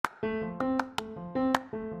Hey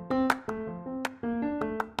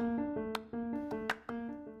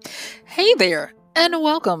there, and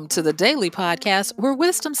welcome to the daily podcast where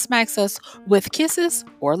wisdom smacks us with kisses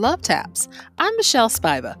or love taps. I'm Michelle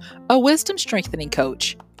Spiva, a wisdom strengthening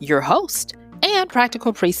coach, your host, and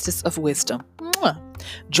practical priestess of wisdom. Mwah.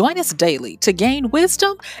 Join us daily to gain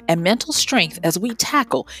wisdom and mental strength as we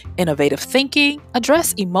tackle innovative thinking,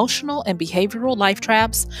 address emotional and behavioral life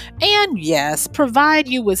traps, and yes, provide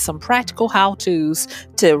you with some practical how-tos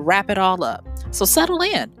to wrap it all up. So settle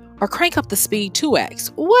in or crank up the speed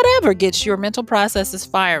 2x, whatever gets your mental processes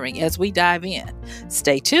firing as we dive in.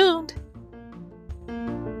 Stay tuned.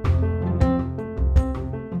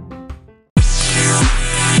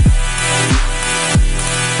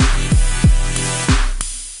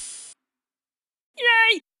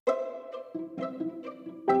 Yay!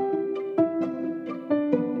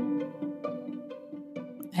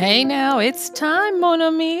 Hey now, it's time, mon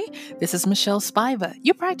ami. This is Michelle Spiva,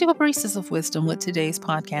 your practical priestess of wisdom with today's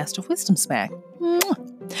podcast of Wisdom Smack.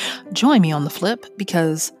 Mwah. Join me on the flip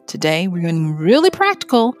because today we're getting really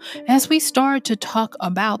practical as we start to talk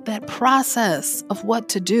about that process of what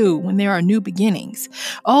to do when there are new beginnings.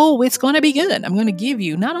 Oh, it's going to be good. I'm going to give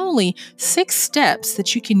you not only 6 steps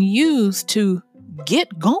that you can use to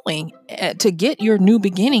get going, to get your new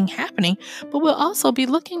beginning happening, but we'll also be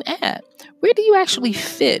looking at where do you actually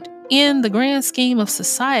fit in the grand scheme of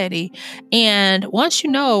society? And once you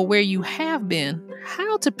know where you have been,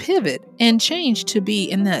 how to pivot and change to be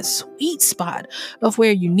in that sweet spot of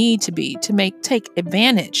where you need to be to take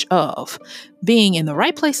advantage of being in the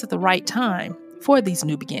right place at the right time for these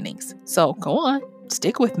new beginnings. So go on,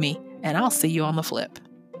 stick with me, and I'll see you on the flip.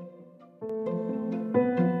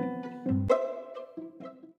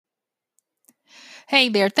 Hey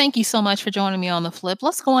there, thank you so much for joining me on the flip.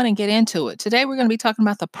 Let's go on and get into it. Today we're going to be talking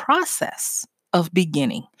about the process of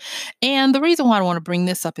beginning. And the reason why I want to bring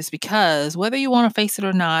this up is because whether you want to face it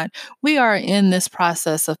or not, we are in this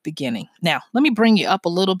process of beginning. Now, let me bring you up a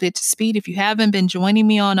little bit to speed. If you haven't been joining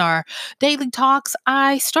me on our daily talks,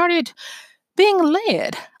 I started being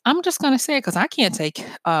led. I'm just going to say it because I can't take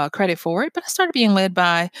credit for it, but I started being led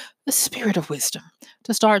by the spirit of wisdom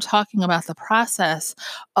to start talking about the process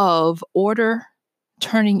of order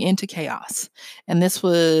turning into chaos. And this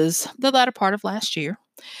was the latter part of last year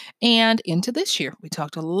and into this year. We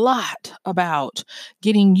talked a lot about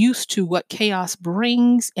getting used to what chaos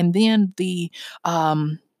brings and then the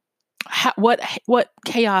what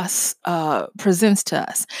chaos presents to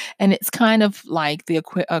us. And it's kind of like the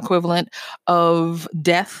equivalent of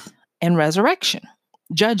death and resurrection,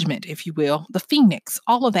 judgment, if you will, the phoenix,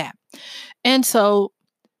 all of that. And so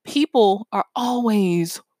people are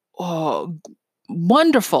always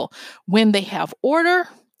wonderful when they have order,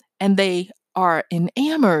 and they are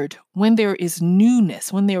enamored when there is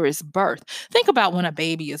newness, when there is birth. Think about when a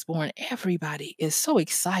baby is born. Everybody is so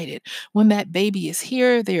excited. When that baby is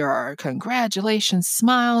here, there are congratulations,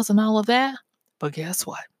 smiles, and all of that. But guess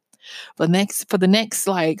what? For the next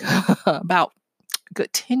like about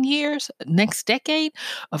good 10 years, next decade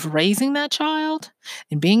of raising that child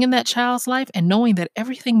and being in that child's life and knowing that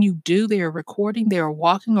everything you do, they are recording, they are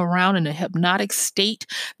walking around in a hypnotic state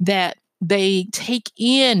that they take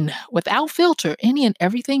in without filter any and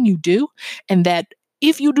everything you do. And that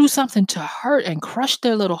if you do something to hurt and crush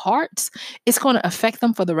their little hearts, it's going to affect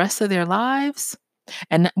them for the rest of their lives.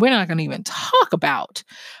 And we're not going to even talk about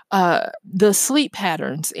the sleep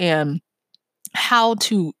patterns and how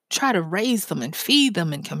to try to raise them and feed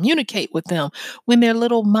them and communicate with them when their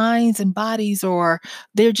little minds and bodies, or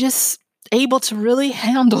they're just able to really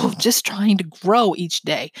handle just trying to grow each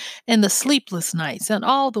day, and the sleepless nights and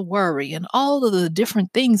all the worry and all of the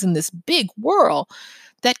different things in this big world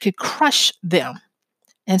that could crush them.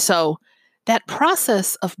 And so that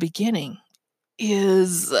process of beginning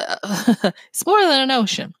is it's more than an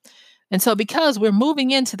ocean. And so because we're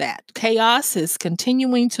moving into that, chaos is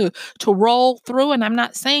continuing to roll through. And I'm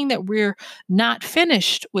not saying that we're not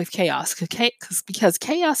finished with chaos, because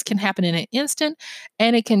chaos can happen in an instant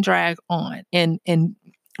and it can drag on in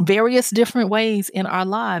various different ways in our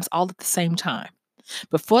lives all at the same time.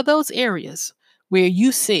 But for those areas where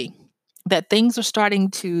you see that things are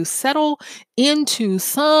starting to settle into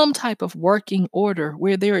some type of working order,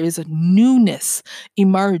 where there is a newness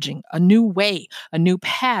emerging, a new way, a new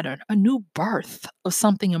pattern, a new birth of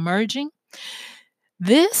something emerging,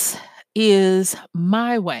 this is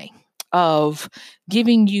my way of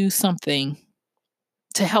giving you something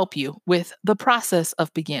to help you with the process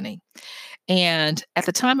of beginning. And at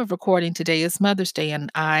the time of recording, today is Mother's Day,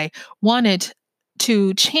 and I wanted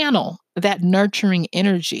to channel that nurturing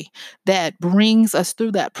energy that brings us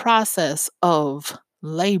through that process of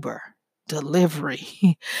labor,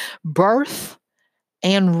 delivery, birth,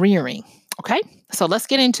 and rearing. Okay? So let's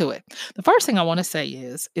get into it. The first thing I want to say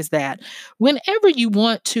is that whenever you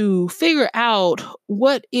want to figure out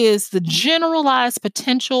what is the generalized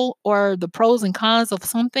potential or the pros and cons of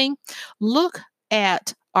something, look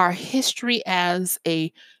at our history as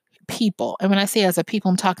a people. And when I say as a people,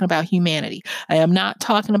 I'm talking about humanity. I am not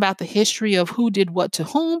talking about the history of who did what to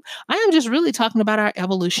whom. I am just really talking about our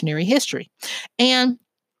evolutionary history. And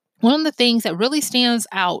one of the things that really stands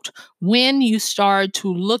out when you start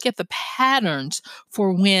to look at the patterns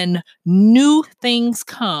for when new things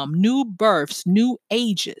come, new births, new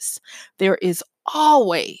ages, there is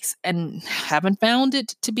always, and haven't found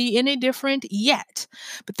it to be any different yet,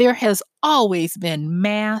 but there has always been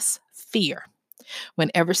mass fear.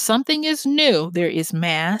 Whenever something is new, there is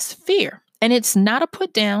mass fear. And it's not a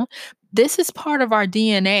put down. This is part of our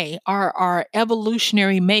DNA, our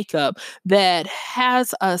evolutionary makeup that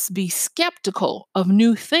has us be skeptical of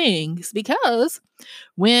new things because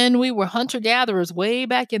when we were hunter gatherers way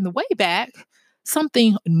back in the way back,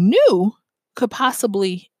 something new could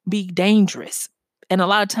possibly be dangerous. And a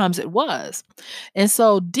lot of times it was. And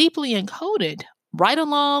so, deeply encoded, right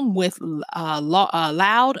along with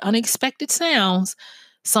loud, unexpected sounds,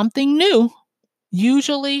 something new,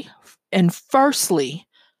 usually and firstly,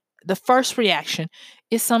 the first reaction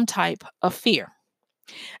is some type of fear.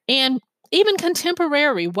 And even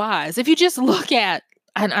contemporary wise, if you just look at,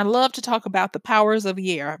 and I love to talk about the powers of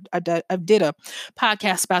the air. I did a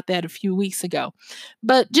podcast about that a few weeks ago.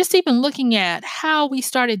 But just even looking at how we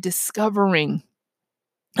started discovering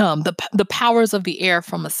the powers of the air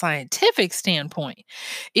from a scientific standpoint,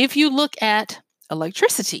 if you look at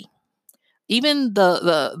electricity, even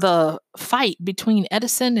the fight between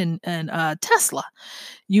Edison and Tesla,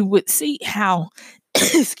 you would see how,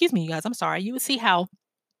 excuse me, you guys, I'm sorry, you would see how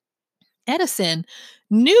Edison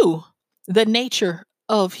knew the nature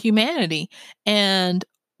of humanity and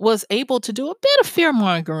was able to do a bit of fear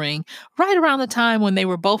mongering right around the time when they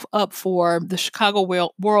were both up for the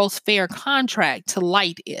Chicago World's Fair contract to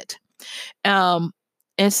light it. Um,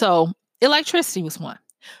 and so electricity was one.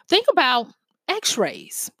 Think about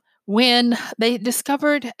x-rays. When they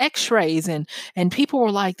discovered x-rays and people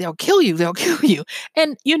were like, they'll kill you.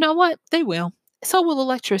 And you know what? They will. So will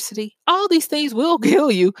electricity. All these things will kill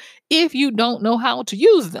you if you don't know how to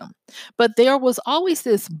use them. But there was always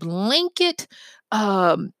this blanket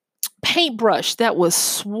um, paintbrush that was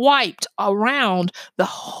swiped around the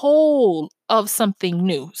whole of something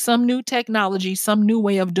new, some new technology, some new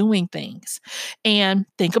way of doing things. And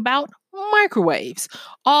think about microwaves.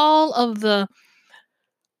 All of the,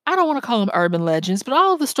 I don't want to call them urban legends, but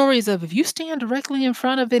all of the stories of if you stand directly in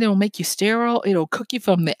front of it, it'll make you sterile, it'll cook you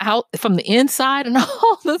from the inside and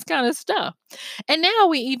all this kind of stuff. And now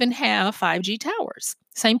we even have 5G towers.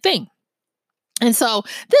 Same thing. And so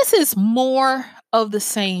this is more of the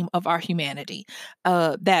same of our humanity.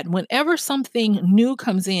 That whenever something new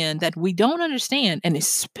comes in that we don't understand, and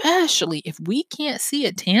especially if we can't see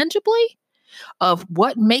it tangibly of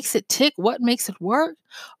what makes it tick, what makes it work,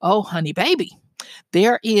 oh, honey, baby,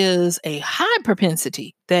 there is a high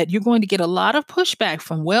propensity that you're going to get a lot of pushback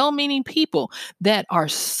from well meaning people that are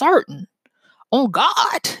certain, on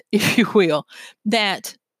God, if you will,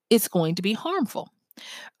 that it's going to be harmful.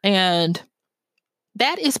 And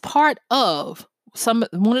that is part of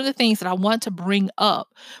one of the things that I want to bring up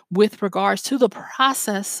with regards to the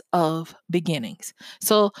process of beginnings.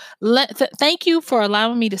 So thank you for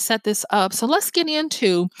allowing me to set this up. So let's get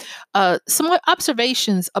into some more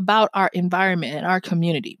observations about our environment and our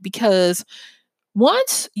community, because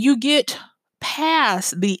once you get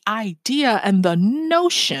past the idea and the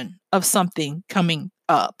notion of something coming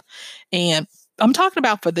up, and I'm talking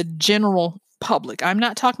about for the general public. I'm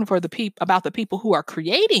not talking for about the people who are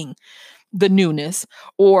creating the newness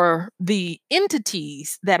or the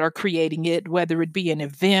entities that are creating it, whether it be an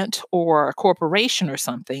event or a corporation or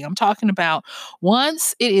something. I'm talking about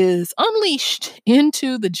once it is unleashed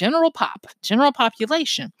into the general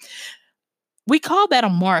population, we call that a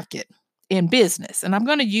market in business. And I'm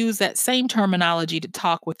going to use that same terminology to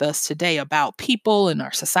talk with us today about people and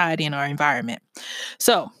our society and our environment.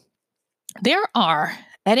 So there are,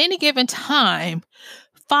 at any given time,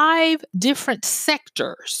 5 different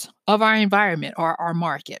sectors of our environment or our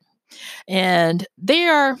market. And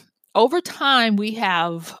there, over time, we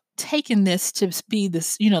have taken this to be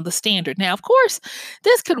this, the standard. Now, of course,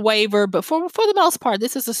 this could waver, but for the most part,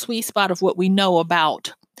 this is a sweet spot of what we know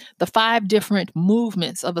about the 5 different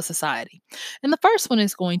movements of a society. And the first one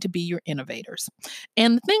is going to be your innovators.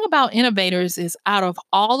 And the thing about innovators is out of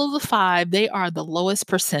all of the 5, they are the lowest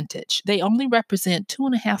percentage. They only represent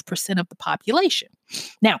 2.5% of the population.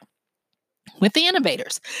 Now, with the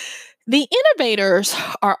innovators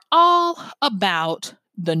are all about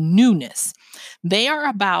the newness. They are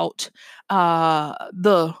about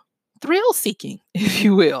the thrill seeking, if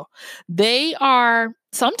you will. They are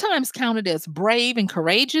sometimes counted as brave and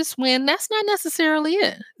courageous when that's not necessarily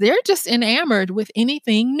it. They're just enamored with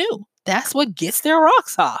anything new. That's what gets their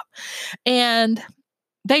rocks off. And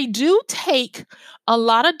they do take a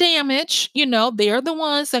lot of damage. They're the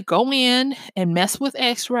ones that go in and mess with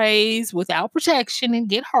x-rays without protection and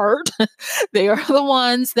get hurt. They are the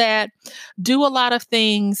ones that do a lot of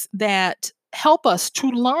things that help us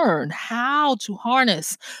to learn how to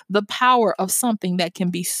harness the power of something that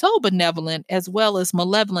can be so benevolent as well as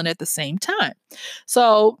malevolent at the same time.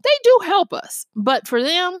 So they do help us. But for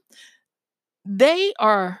them, they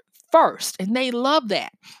are first, and they love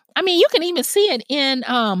that. I mean, you can even see it in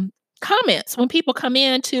comments when people come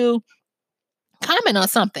in to comment on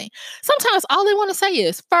something. Sometimes all they want to say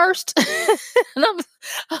is first. And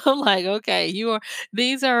I'm like, okay,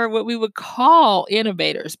 these are what we would call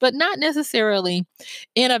innovators, but not necessarily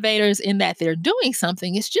innovators in that they're doing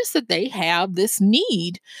something. It's just that they have this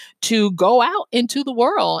need to go out into the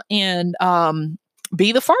world and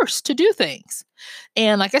be the first to do things.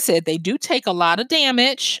 And like I said, they do take a lot of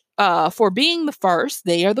damage for being the first.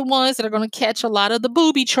 They are the ones that are going to catch a lot of the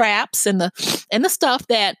booby traps and the stuff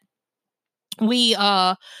that we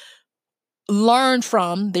learn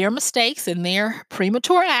from their mistakes and their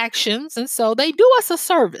premature actions. And so they do us a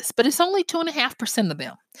service, but it's only 2.5% of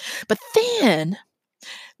them. But then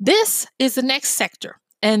this is the next sector.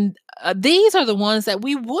 And these are the ones that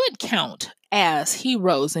we would count as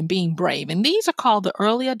heroes and being brave. And these are called the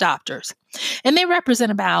early adopters. And they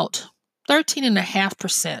represent about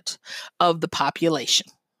 13.5% of the population.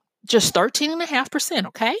 Just 13.5%,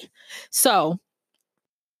 okay? So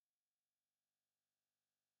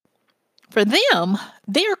for them,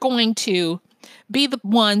 they're going to be the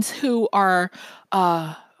ones who are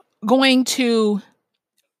going to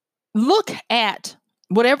look at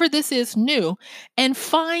whatever this is new and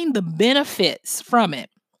find the benefits from it.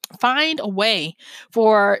 Find a way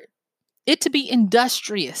for it to be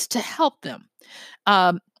industrious to help them.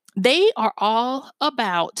 They are all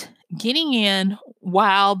about getting in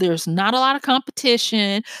while there's not a lot of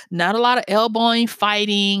competition, not a lot of elbowing,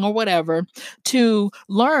 fighting, or whatever, to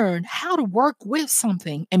learn how to work with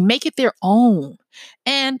something and make it their own.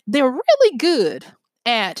 And they're really good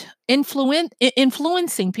at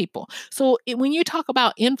influencing people. So when you talk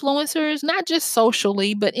about influencers, not just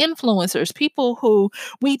socially, but influencers, people who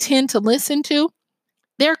we tend to listen to,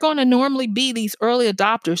 they're going to normally be these early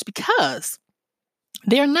adopters because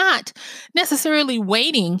they're not necessarily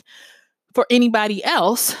waiting for anybody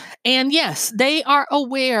else. And yes, they are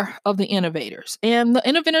aware of the innovators, and the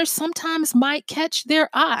innovators sometimes might catch their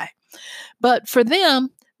eye. But for them,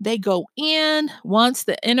 they go in once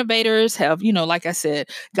the innovators have, like I said,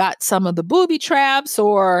 got some of the booby traps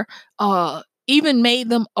or even made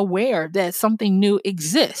them aware that something new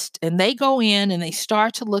exists. And they go in and they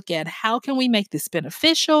start to look at how can we make this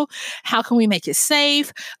beneficial? How can we make it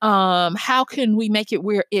safe? How can we make it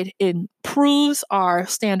where it improves our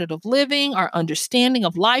standard of living, our understanding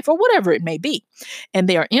of life, or whatever it may be? And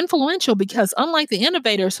they are influential because unlike the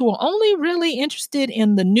innovators who are only really interested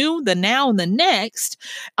in the new, the now, and the next,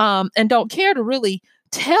 and don't care to really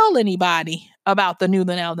tell anybody about the new,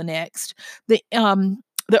 the now, the next,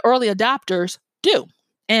 the early adopters do.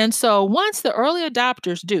 And so once the early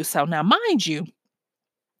adopters do, so now mind you,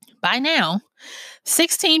 by now,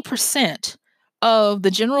 16% of the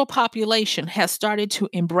general population has started to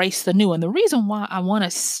embrace the new. And the reason why I want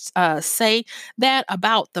to say that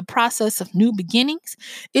about the process of new beginnings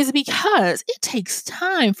is because it takes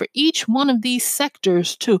time for each one of these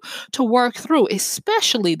sectors to work through,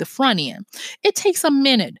 especially the front end. It takes a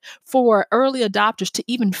minute for early adopters to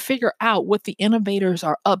even figure out what the innovators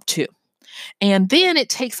are up to. And then it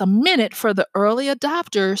takes a minute for the early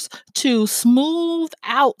adopters to smooth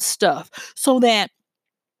out stuff so that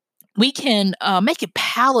we can make it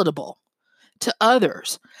palatable to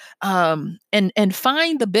others, and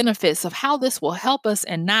find the benefits of how this will help us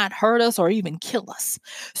and not hurt us or even kill us.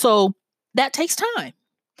 So that takes time.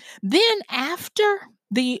 Then after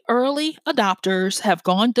the early adopters have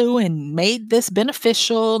gone through and made this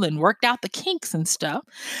beneficial and worked out the kinks and stuff,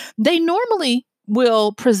 they normally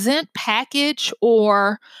will present, package,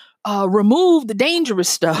 or remove the dangerous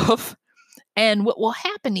stuff. And what will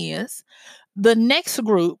happen is the next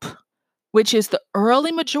group which is the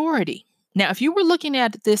early majority. Now, if you were looking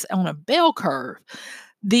at this on a bell curve,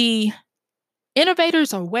 the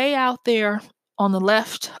innovators are way out there on the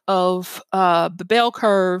left of the bell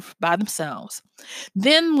curve by themselves.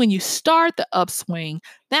 Then, when you start the upswing,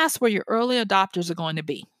 that's where your early adopters are going to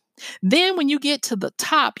be. Then, when you get to the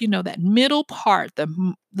top, that middle part,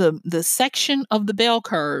 the section of the bell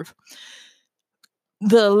curve,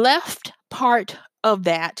 the left part of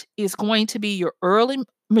that is going to be your early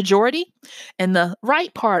majority, and the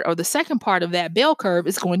right part or the second part of that bell curve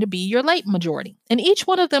is going to be your late majority. And each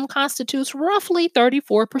one of them constitutes roughly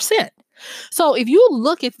 34%. So if you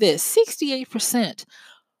look at this, 68%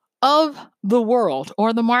 of the world,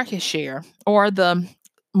 or the market share, or the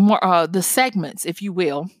segments, if you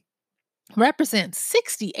will, represent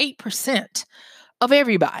 68% of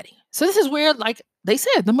everybody. So this is where, like they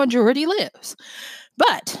said, the majority lives.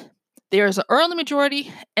 But there's an early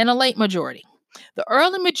majority and a late majority. The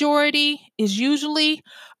early majority is usually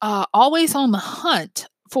always on the hunt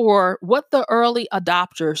for what the early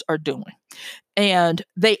adopters are doing. And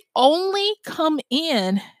they only come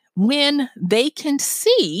in when they can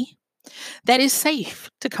see that it's safe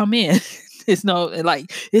to come in. It's no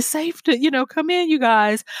like it's safe to, come in, you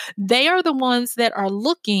guys. They are the ones that are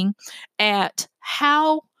looking at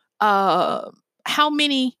how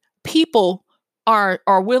many people are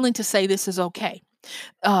willing to say this is okay.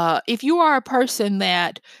 If you are a person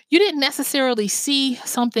that you didn't necessarily see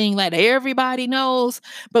something that everybody knows,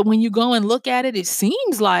 but when you go and look at it, it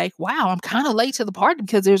seems like, wow, I'm kind of late to the party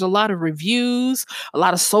because there's a lot of reviews, a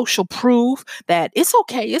lot of social proof that it's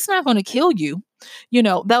okay, it's not going to kill you.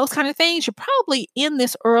 Those kind of things. You're probably in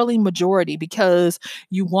this early majority because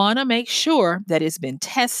you want to make sure that it's been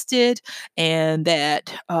tested and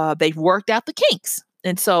that they've worked out the kinks.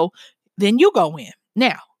 And so then you go in.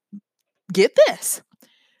 Now, get this.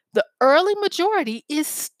 The early majority is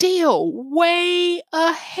still way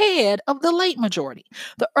ahead of the late majority.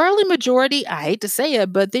 The early majority, I hate to say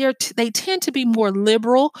it, but they tend to be more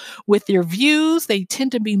liberal with their views. They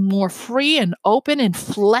tend to be more free and open and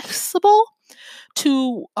flexible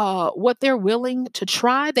to what they're willing to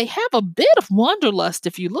try. They have a bit of wanderlust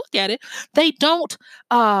if you look at it. They don't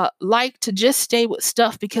like to just stay with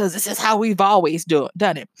stuff because this is how we've always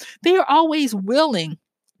done it. They are always willing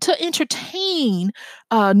to entertain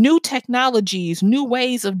new technologies, new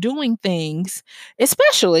ways of doing things,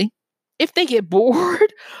 especially if they get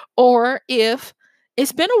bored or if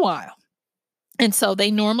it's been a while. And so they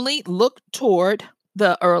normally look toward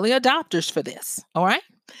the early adopters for this. All right.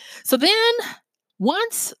 So then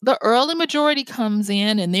once the early majority comes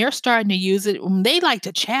in and they're starting to use it, they like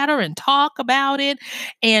to chatter and talk about it.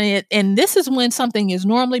 And this is when something is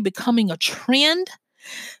normally becoming a trend.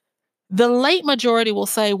 The late majority will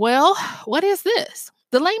say, well, what is this?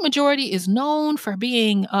 The late majority is known for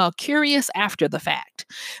being curious after the fact,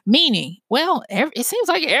 meaning, well, it seems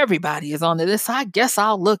like everybody is onto this. So I guess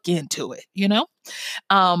I'll look into it.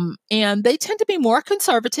 And they tend to be more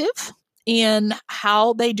conservative in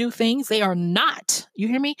how they do things. They are not, you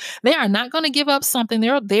hear me? They are not going to give up something.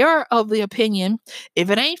 They're of the opinion,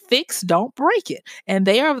 if it ain't fixed, don't break it. And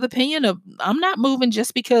they are of the opinion of, I'm not moving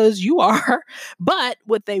just because you are. But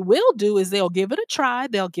what they will do is they'll give it a try,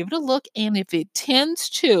 they'll give it a look. And if it tends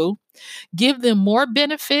to give them more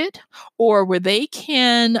benefit, or where they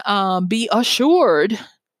can be assured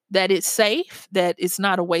that it's safe, that it's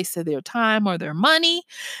not a waste of their time or their money,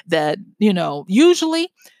 that, usually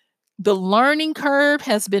the learning curve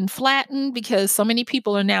has been flattened because so many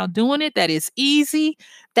people are now doing it that it's easy,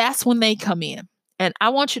 that's when they come in. And I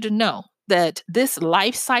want you to know that this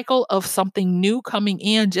life cycle of something new coming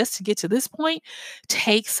in just to get to this point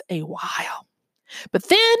takes a while. But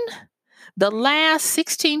then the last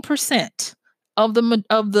 16% of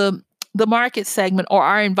the market segment or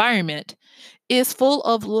our environment is full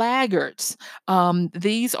of laggards.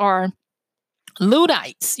 These are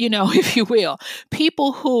Luddites, if you will,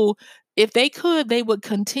 people who, if they could, they would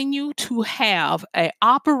continue to have an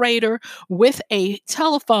operator with a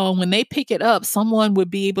telephone. When they pick it up, someone would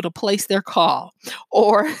be able to place their call,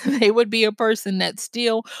 or they would be a person that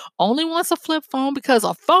still only wants a flip phone because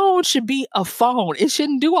a phone should be a phone. It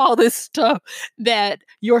shouldn't do all this stuff that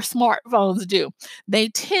your smartphones do. They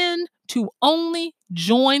tend to only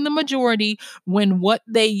join the majority when what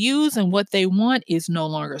they use and what they want is no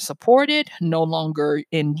longer supported, no longer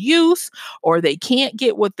in use, or they can't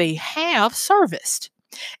get what they have serviced.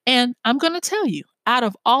 And I'm going to tell you, out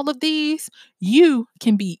of all of these, you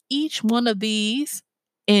can be each one of these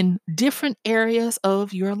in different areas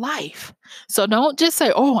of your life. So don't just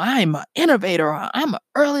say, oh, I'm an innovator or I'm an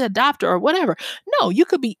early adopter or whatever. No, you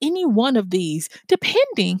could be any one of these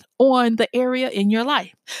depending on the area in your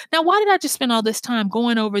life. Now, why did I just spend all this time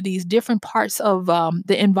going over these different parts of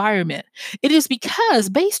the environment? It is because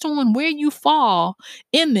based on where you fall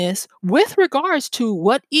in this, with regards to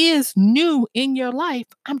what is new in your life,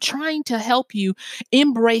 I'm trying to help you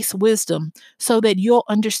embrace wisdom so that you'll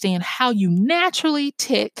understand how you naturally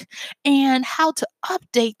tick and how to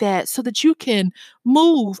update that so that you can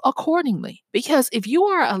move accordingly. Because if you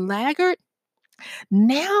are a laggard,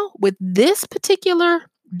 now with this particular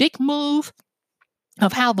big move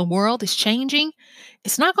of how the world is changing,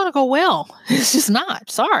 it's not going to go well. It's just not.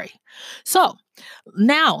 Sorry. So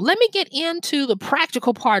now let me get into the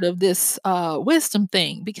practical part of this wisdom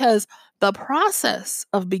thing because the process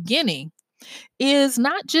of beginning is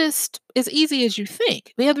not just as easy as you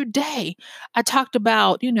think. The other day, I talked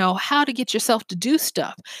about, how to get yourself to do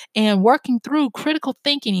stuff and working through critical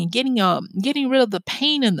thinking and getting rid of the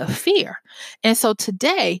pain and the fear. And so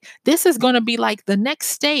today, this is going to be like the next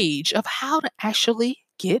stage of how to actually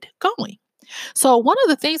get going. So one of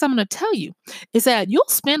the things I'm going to tell you is that you'll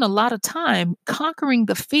spend a lot of time conquering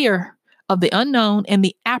the fear of the unknown and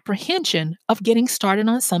the apprehension of getting started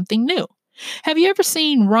on something new. Have you ever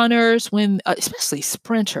seen runners especially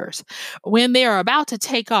sprinters, when they are about to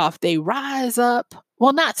take off, they rise up?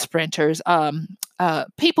 Well, not sprinters,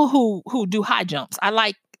 people who do high jumps. I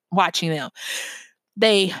like watching them.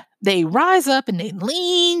 They rise up and they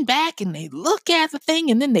lean back and they look at the thing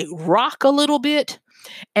and then they rock a little bit.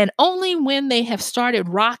 And only when they have started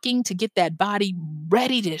rocking to get that body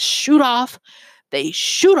ready to shoot off, they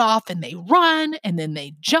shoot off and they run and then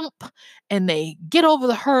they jump and they get over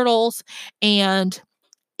the hurdles. And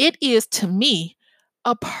it is, to me,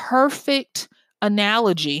 a perfect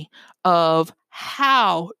analogy of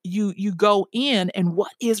how you go in and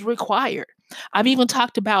what is required. I've even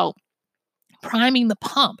talked about priming the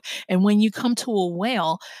pump. And when you come to a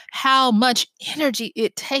well, how much energy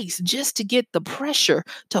it takes just to get the pressure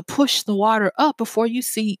to push the water up before you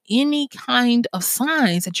see any kind of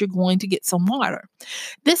signs that you're going to get some water.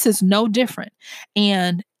 This is no different.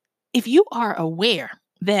 And if you are aware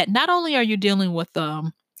that not only are you dealing with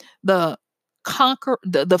the the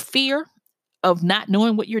fear of not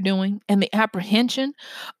knowing what you're doing and the apprehension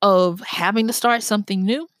of having to start something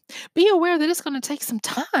new, be aware that it's going to take some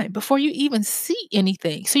time before you even see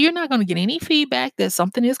anything. So you're not going to get any feedback that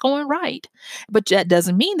something is going right. But that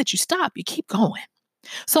doesn't mean that you stop, you keep going.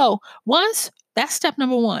 So once that's step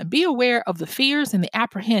number one, be aware of the fears and the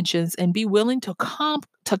apprehensions and be willing to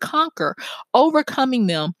conquer, overcoming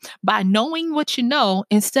them by knowing what you know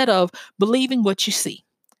instead of believing what you see.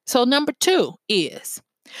 So number two is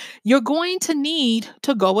you're going to need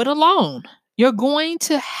to go it alone. You're going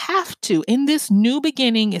to have to, in this new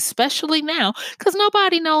beginning, especially now, because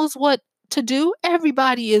nobody knows what to do.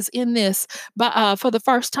 Everybody is in this for the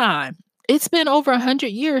first time. It's been over 100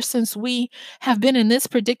 years since we have been in this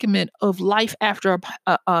predicament of life after,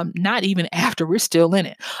 not even after, we're still in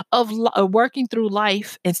it, of working through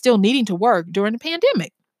life and still needing to work during the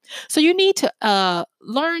pandemic. So you need to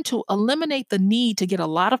learn to eliminate the need to get a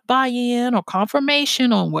lot of buy-in or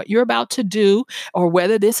confirmation on what you're about to do or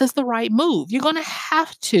whether this is the right move. You're going to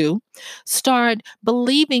have to start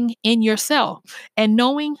believing in yourself and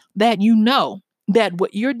knowing that you know that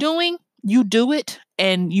what you're doing, you do it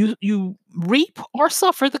and you reap or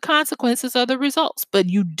suffer the consequences of the results, but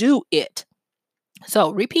you do it.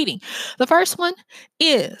 So repeating, the first one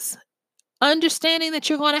is understanding that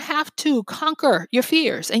you're going to have to conquer your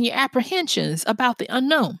fears and your apprehensions about the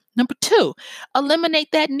unknown. Number two,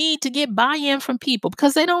 eliminate that need to get buy-in from people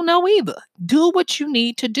because they don't know either. Do what you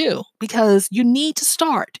need to do because you need to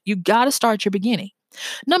start. You got to start your beginning.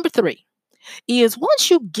 Number three is once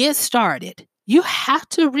you get started, you have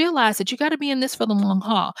to realize that you got to be in this for the long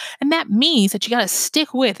haul. And that means that you got to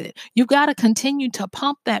stick with it. You got to continue to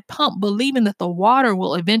pump that pump, believing that the water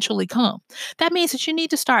will eventually come. That means that you need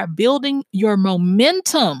to start building your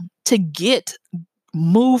momentum to get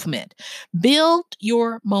movement. Build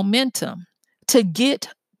your momentum to get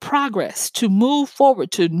progress, to move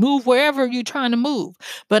forward, to move wherever you're trying to move.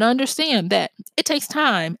 But understand that it takes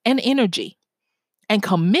time and energy and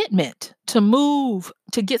commitment to move,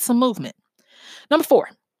 to get some movement. Number four,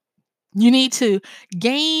 you need to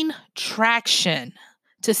gain traction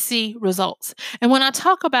to see results. And when I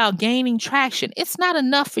talk about gaining traction, it's not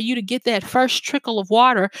enough for you to get that first trickle of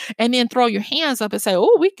water and then throw your hands up and say,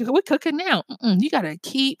 oh, we're cooking now. You got to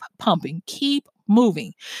keep pumping, keep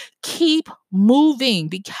moving. Keep moving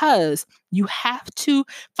because you have to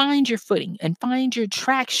find your footing and find your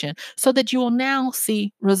traction so that you will now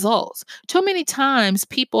see results. Too many times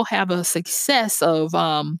people have a success of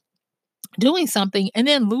doing something and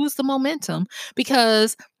then lose the momentum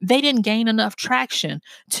because they didn't gain enough traction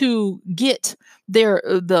to get their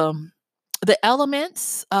the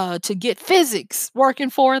elements, to get physics working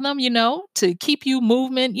for them, to keep you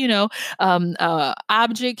movement,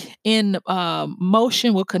 object in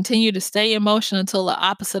motion will continue to stay in motion until the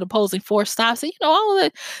opposite opposing force stops it. All of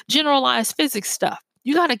the generalized physics stuff.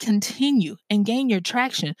 You got to continue and gain your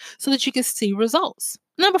traction so that you can see results.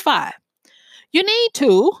 Number 5, you need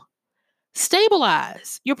to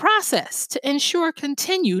stabilize your process to ensure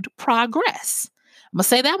continued progress. I'm going to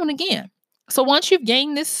say that one again. So once you've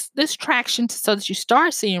gained this traction so that you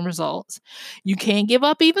start seeing results, you can't give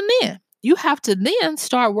up even then. You have to then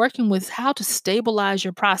start working with how to stabilize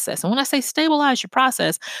your process. And when I say stabilize your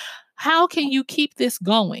process, how can you keep this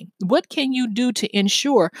going? What can you do to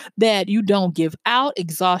ensure that you don't give out,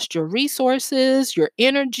 exhaust your resources, your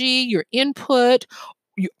energy, your input,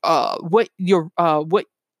 what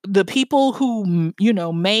the people who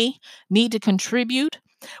may need to contribute?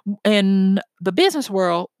 In the business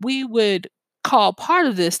world, we would call part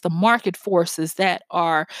of this the market forces that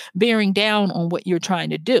are bearing down on what you're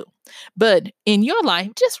trying to do. But in your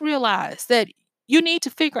life, just realize that you need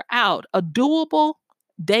to figure out a doable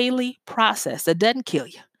daily process that doesn't kill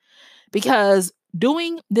you, because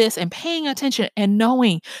doing this and paying attention and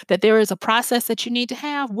knowing that there is a process that you need to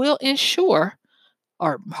have will ensure,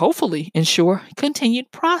 or hopefully ensure, continued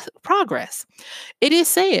progress. It is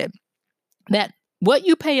said that what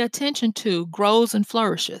you pay attention to grows and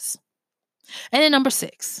flourishes. And then number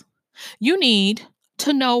 6, you need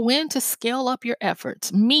to know when to scale up your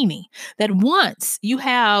efforts, meaning that once you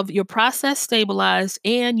have your process stabilized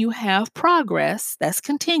and you have progress that's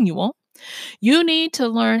continual, you need to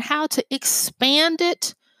learn how to expand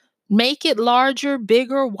it, make it larger,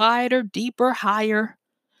 bigger, wider, deeper, higher.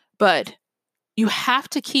 But you have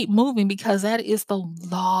to keep moving because that is the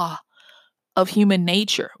law of human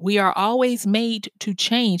nature. We are always made to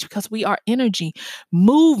change because we are energy,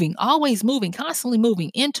 moving, always moving, constantly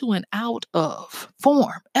moving into and out of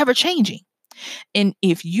form, ever changing. And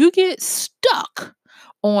if you get stuck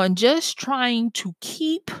on just trying to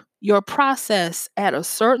keep your process at a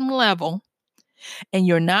certain level, and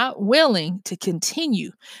you're not willing to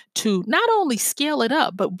continue to not only scale it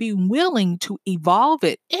up, but be willing to evolve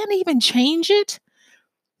it and even change it,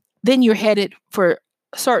 then you're headed for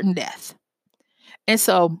certain death. And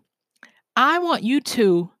so I want you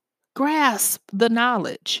to grasp the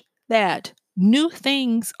knowledge that new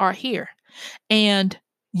things are here and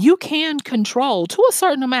you can control to a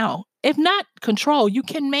certain amount. If not control, you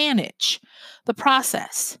can manage the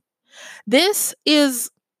process. This is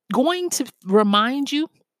going to remind you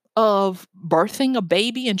of birthing a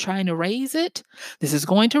baby and trying to raise it. This is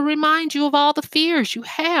going to remind you of all the fears you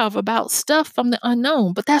have about stuff from the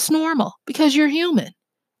unknown, but that's normal because you're human.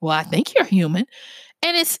 Well, I think you're human.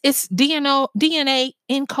 And it's DNA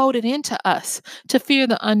encoded into us to fear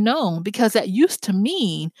the unknown because that used to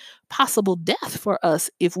mean possible death for us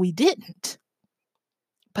if we didn't.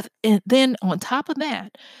 But then on top of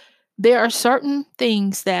that, there are certain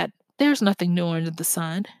things that there's nothing new under the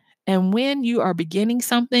sun. And when you are beginning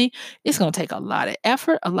something, it's going to take a lot of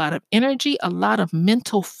effort, a lot of energy, a lot of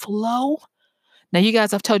mental flow. Now, you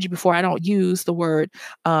guys, I've told you before, I don't use the word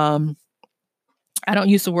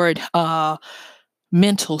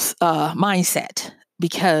mental mindset,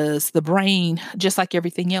 because the brain, just like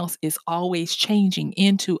everything else, is always changing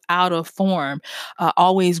into out of form,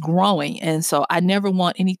 always growing. And so I never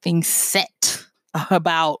want anything set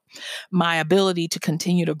about my ability to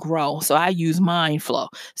continue to grow. So I use mind flow.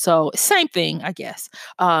 So same thing, I guess.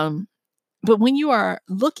 But when you are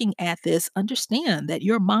looking at this, understand that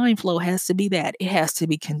your mind flow has to be that. It has to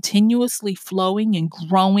be continuously flowing and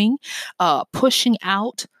growing, pushing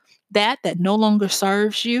out that no longer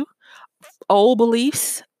serves you, old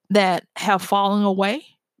beliefs that have fallen away.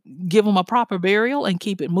 Give them a proper burial and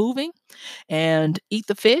keep it moving, and eat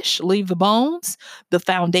the fish, leave the bones. The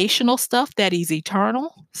foundational stuff that is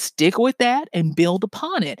eternal, stick with that and build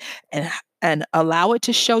upon it, and allow it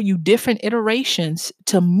to show you different iterations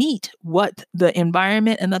to meet what the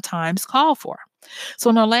environment and the times call for. So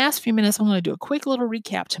in our last few minutes, I'm going to do a quick little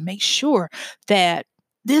recap to make sure that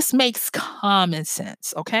this makes common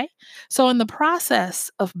sense, okay? So in the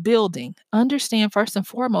process of building, understand first and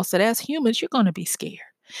foremost that as humans, you're going to be scared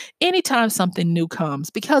anytime something new comes,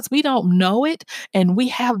 because we don't know it and we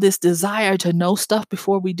have this desire to know stuff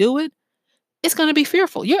before we do it. it's going to be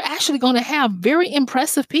fearful. You're actually going to have very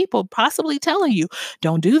impressive people possibly telling you,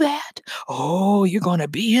 don't do that. Oh, you're going to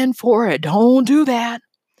be in for it. Don't do that.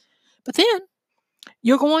 But then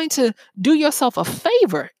you're going to do yourself a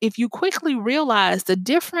favor if you quickly realize the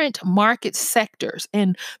different market sectors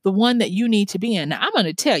and the one that you need to be in. Now, I'm going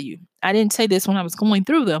to tell you, I didn't say this when I was going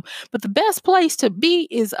through them, but the best place to be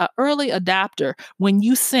is an early adopter when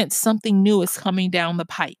you sense something new is coming down the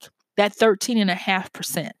pike. That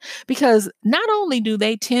 13.5%. Because not only do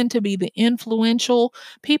they tend to be the influential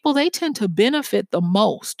people, they tend to benefit the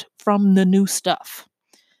most from the new stuff.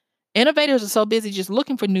 Innovators are so busy just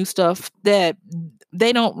looking for new stuff that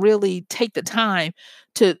they don't really take the time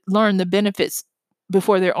to learn the benefits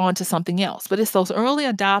before they're on to something else. But it's those early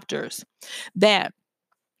adopters that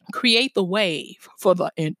create the wave for the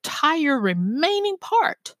entire remaining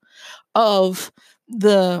part of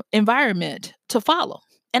the environment to follow.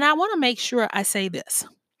 And I want to make sure I say this.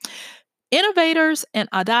 Innovators and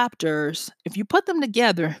adopters, if you put them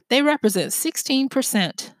together, they represent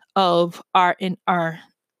 16% of our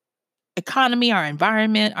economy, our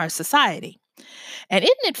environment, our society. And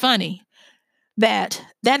isn't it funny that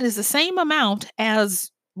that is the same amount as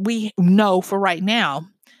we know for right now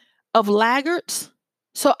of laggards?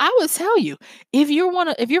 So I would tell you, if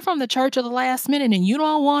you're from the church of the last minute and you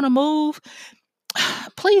don't want to move,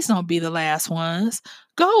 please don't be the last ones.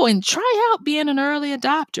 Go and try out being an early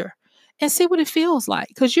adopter and see what it feels like.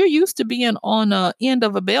 Because you're used to being on the end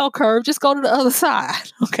of a bell curve. Just go to the other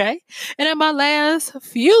side, okay? And in my last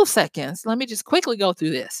few seconds, let me just quickly go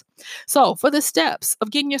through this. So for the steps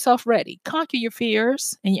of getting yourself ready, conquer your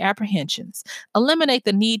fears and your apprehensions. Eliminate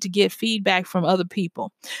the need to get feedback from other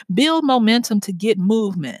people. Build momentum to get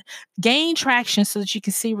movement. Gain traction so that you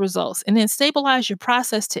can see results. And then stabilize your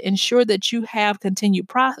process to ensure that you have continued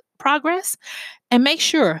progress. And make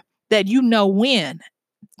sure that you know when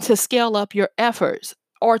to scale up your efforts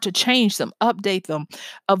or to change them, update them,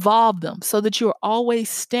 evolve them so that you're always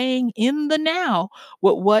staying in the now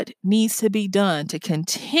with what needs to be done to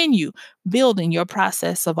continue building your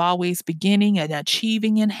process of always beginning and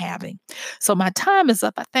achieving and having. So my time is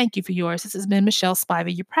up. I thank you for yours. This has been Michelle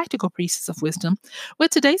Spiva, your practical priestess of wisdom,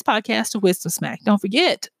 with today's podcast of Wisdom Smack. Don't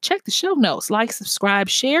forget, check the show notes, like, subscribe,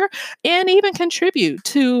 share, and even contribute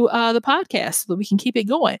to the podcast so that we can keep it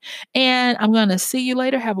going. And I'm going to see you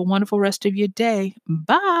later. Have a wonderful rest of your day.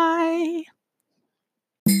 Bye.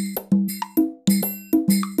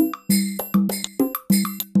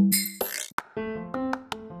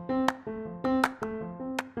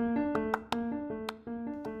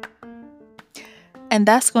 And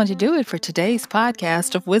that's going to do it for today's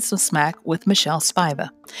podcast of Wisdom Smack with Michelle Spiva.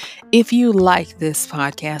 If you like this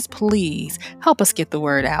podcast, please help us get the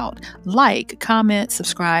word out. Like, comment,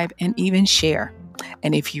 subscribe, and even share.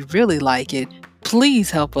 And if you really like it, please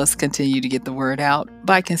help us continue to get the word out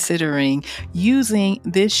by considering using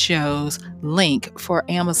this show's link for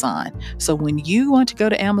Amazon. So when you want to go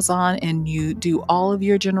to Amazon and you do all of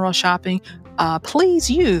your general shopping, please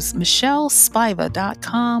use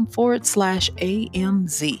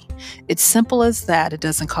michellespivacom/AMZ. It's simple as that. It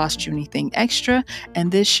doesn't cost you anything extra,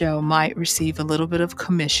 and this show might receive a little bit of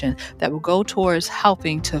commission that will go towards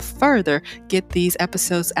helping to further get these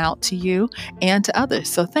episodes out to you and to others.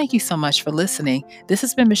 So thank you so much for listening. This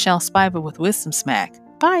has been Michelle Spiva with Wisdom Smack.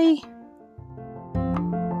 Bye.